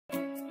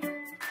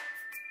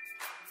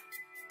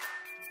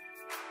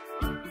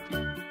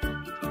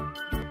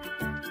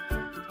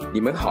你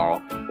们好，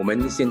我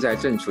们现在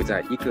正处在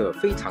一个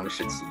非常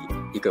时期，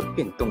一个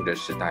变动的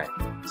时代。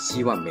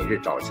希望每日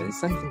早晨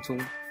3分钟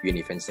与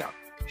你分享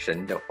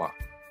神的话。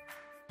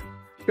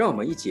让我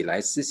们一起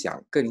来思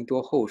想歌林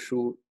多后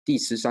书第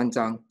13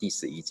章第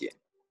11节。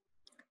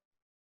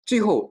最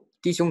后，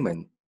弟兄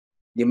们，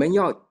你们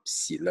要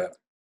喜乐，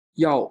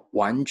要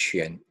完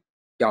全，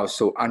要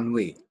受安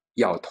慰，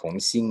要同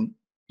心，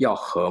要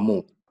和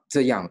睦，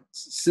这样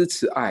施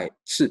慈爱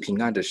赐平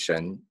安的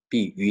神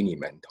必与你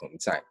们同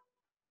在。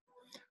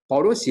保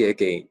罗写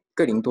给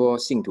歌林多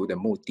信徒的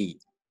目的，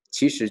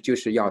其实就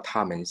是要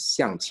他们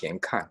向前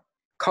看，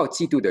靠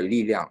基督的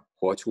力量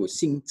活出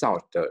新造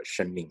的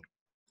生命。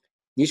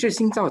你是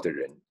新造的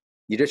人，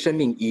你的生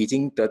命已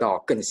经得到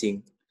更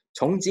新。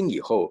从今以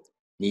后，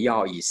你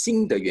要以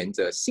新的原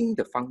则、新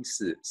的方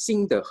式、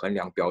新的衡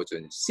量标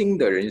准、新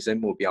的人生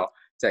目标，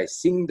在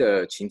新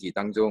的群体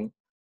当中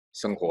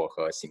生活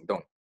和行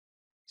动。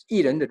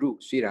义人的路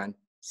虽然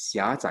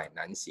狭窄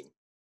难行，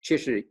却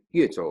是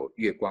越走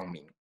越光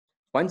明。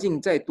环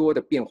境再多的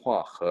变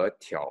化和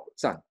挑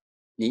战，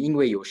你因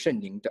为有圣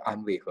灵的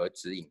安慰和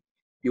指引，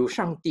有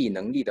上帝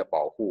能力的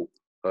保护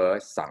和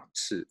赏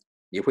赐，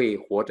你会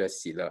活得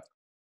喜乐，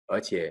而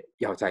且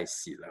要再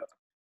喜乐。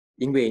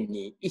因为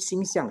你一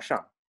心向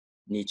上，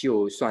你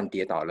就算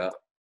跌倒了，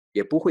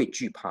也不会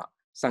惧怕。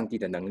上帝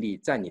的能力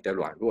在你的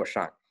软弱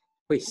上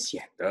会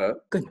显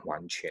得更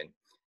完全。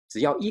只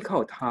要依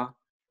靠他，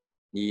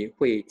你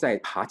会再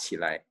爬起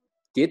来。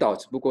跌倒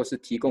只不过是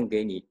提供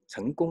给你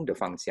成功的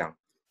方向。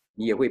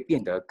你也会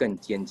变得更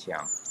坚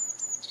强，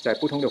在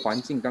不同的环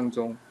境当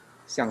中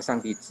向上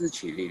帝支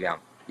取力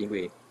量，因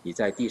为你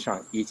在地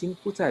上已经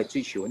不再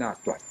追求那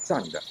短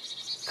暂的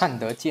看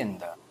得见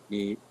的，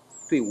你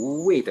对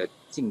无谓的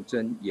竞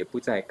争也不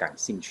再感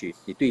兴趣，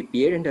你对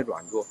别人的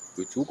软弱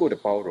有足够的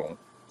包容。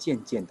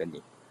渐渐的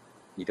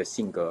你的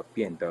性格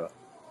变得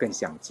更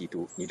像基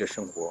督，你的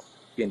生活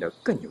变得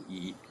更有意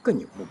义，更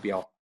有目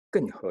标，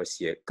更和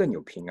谐，更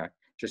有平安。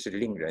这是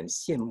令人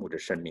羡慕的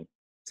生命，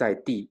在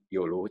地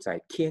有如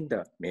在天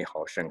的美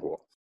好生活。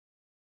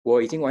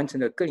我已经完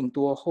成了歌林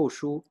多后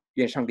书，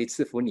愿上帝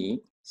赐福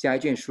你。下一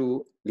卷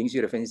书灵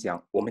修的分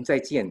享，我们再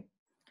见。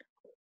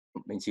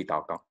我们一起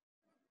祷告。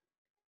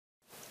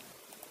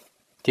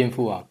天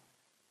父啊，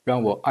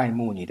让我爱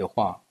慕你的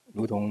话，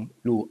如同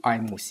鹿爱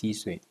慕溪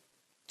水，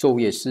昼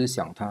夜思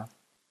想它，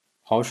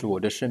好使我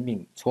的生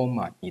命充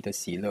满你的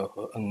喜乐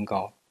和恩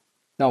膏。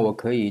让我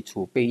可以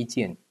处卑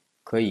贱，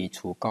可以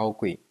处高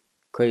贵，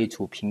可以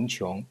处贫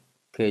穷，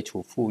可以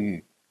处富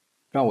裕。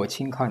让我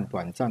轻看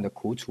短暂的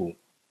苦楚，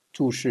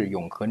注视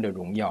永恒的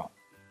荣耀，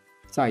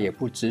再也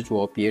不执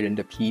着别人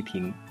的批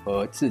评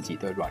和自己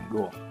的软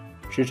弱，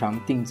时常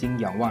定睛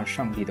仰望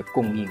上帝的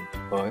供应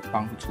和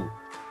帮助，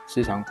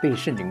时常被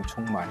圣灵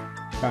充满，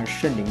让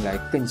圣灵来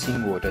更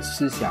新我的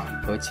思想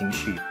和情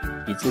绪，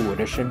以致我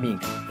的生命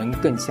能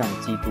更像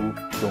基督，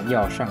荣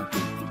耀上帝。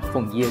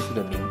奉耶稣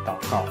的名祷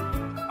告，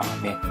阿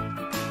们。